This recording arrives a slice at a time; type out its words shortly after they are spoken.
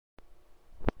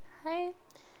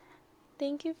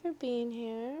Thank you for being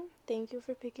here. Thank you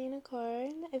for picking a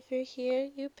card. If you're here,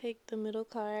 you picked the middle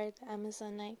card, the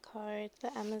Amazonite card. The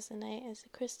Amazonite is the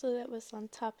crystal that was on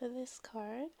top of this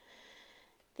card.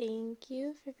 Thank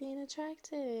you for being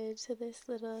attracted to this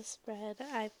little spread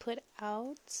I put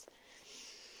out.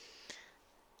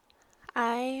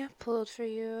 I pulled for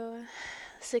you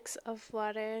Six of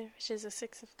Water, which is a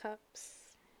Six of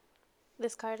Cups.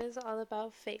 This card is all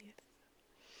about faith.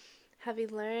 Have you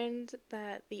learned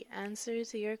that the answer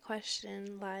to your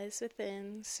question lies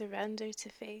within? Surrender to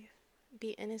faith.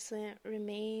 Be innocent,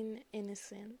 remain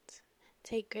innocent.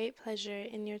 Take great pleasure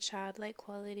in your childlike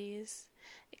qualities.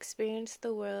 Experience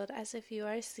the world as if you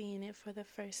are seeing it for the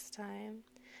first time.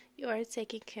 You are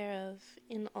taken care of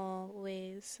in all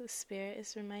ways. Spirit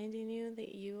is reminding you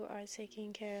that you are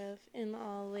taken care of in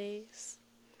all ways.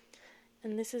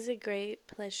 And this is a great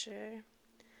pleasure.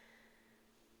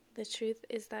 The truth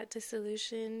is that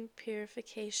dissolution,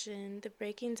 purification, the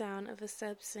breaking down of a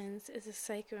substance is a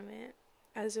sacrament.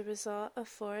 As a result of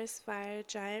forest fire,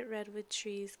 giant redwood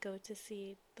trees go to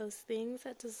seed. Those things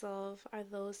that dissolve are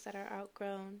those that are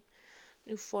outgrown.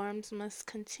 New forms must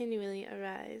continually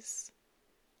arise.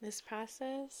 This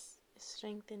process is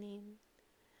strengthening.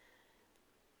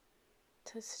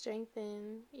 To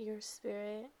strengthen your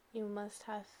spirit, you must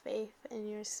have faith in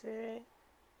your spirit.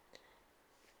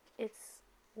 It's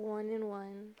one in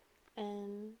one,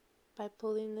 and by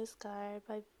pulling this card,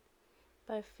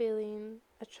 by feeling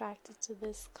attracted to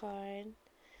this card,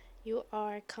 you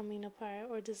are coming apart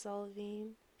or dissolving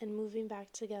and moving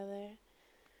back together.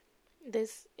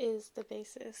 This is the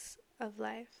basis of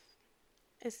life.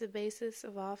 It's the basis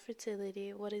of all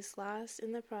fertility. What is lost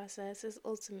in the process is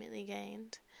ultimately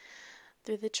gained.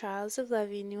 Through the trials of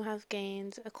loving, you have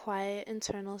gained a quiet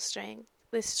internal strength.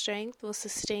 This strength will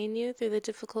sustain you through the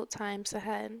difficult times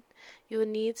ahead. You will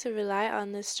need to rely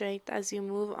on this strength as you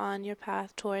move on your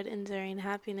path toward enduring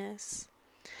happiness.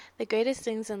 The greatest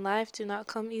things in life do not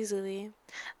come easily.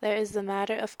 There is the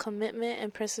matter of commitment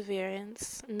and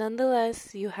perseverance.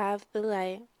 Nonetheless, you have the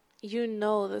light. You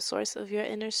know the source of your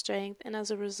inner strength, and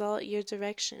as a result, your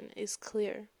direction is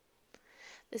clear.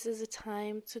 This is a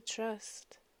time to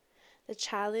trust. The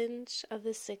challenge of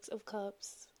the Six of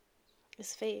Cups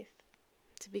is faith.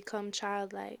 To become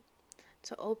childlike,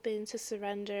 to open, to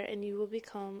surrender, and you will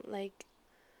become like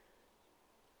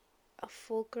a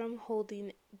fulcrum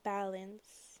holding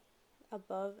balance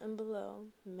above and below,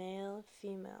 male,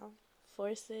 female,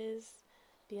 forces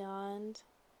beyond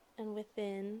and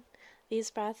within. These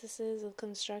processes of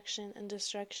construction and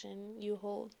destruction you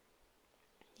hold.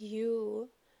 You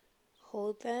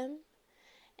hold them,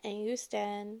 and you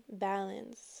stand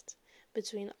balanced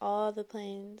between all the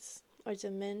planes or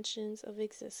dimensions of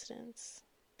existence.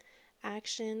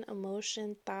 Action,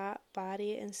 emotion, thought,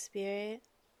 body, and spirit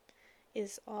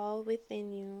is all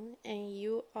within you, and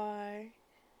you are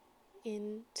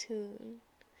in tune.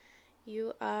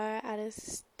 You are at a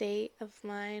state of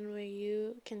mind where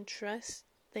you can trust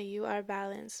that you are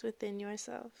balanced within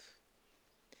yourself.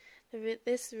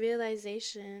 This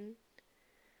realization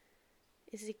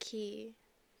is the key.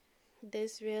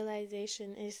 This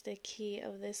realization is the key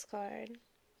of this card.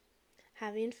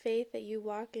 Having faith that you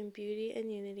walk in beauty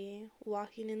and unity,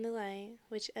 walking in the light,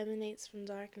 which emanates from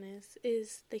darkness,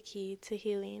 is the key to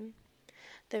healing.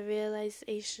 The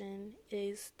realization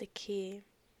is the key.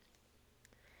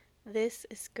 This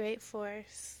is great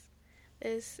force.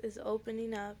 This is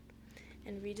opening up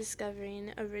and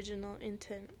rediscovering original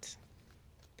intent.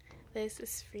 This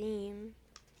is freeing,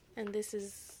 and this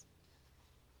is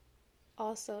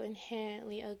also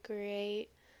inherently a great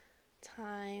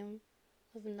time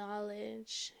of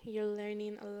knowledge. You're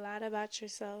learning a lot about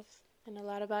yourself and a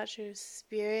lot about your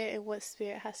spirit and what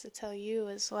spirit has to tell you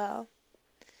as well.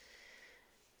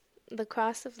 The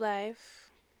cross of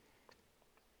life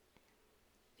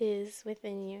is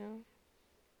within you.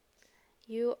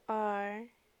 You are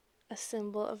a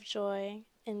symbol of joy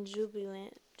and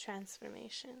jubilant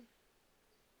transformation.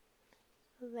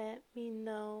 Let me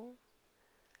know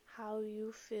how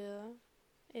you feel,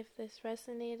 if this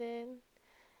resonated.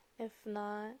 If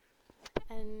not,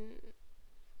 and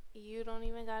you don't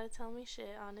even gotta tell me shit,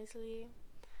 honestly.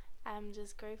 I'm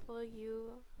just grateful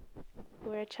you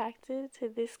were attracted to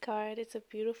this card. It's a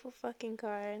beautiful fucking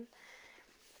card.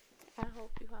 I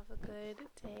hope you have a good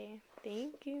day.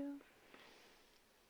 Thank you.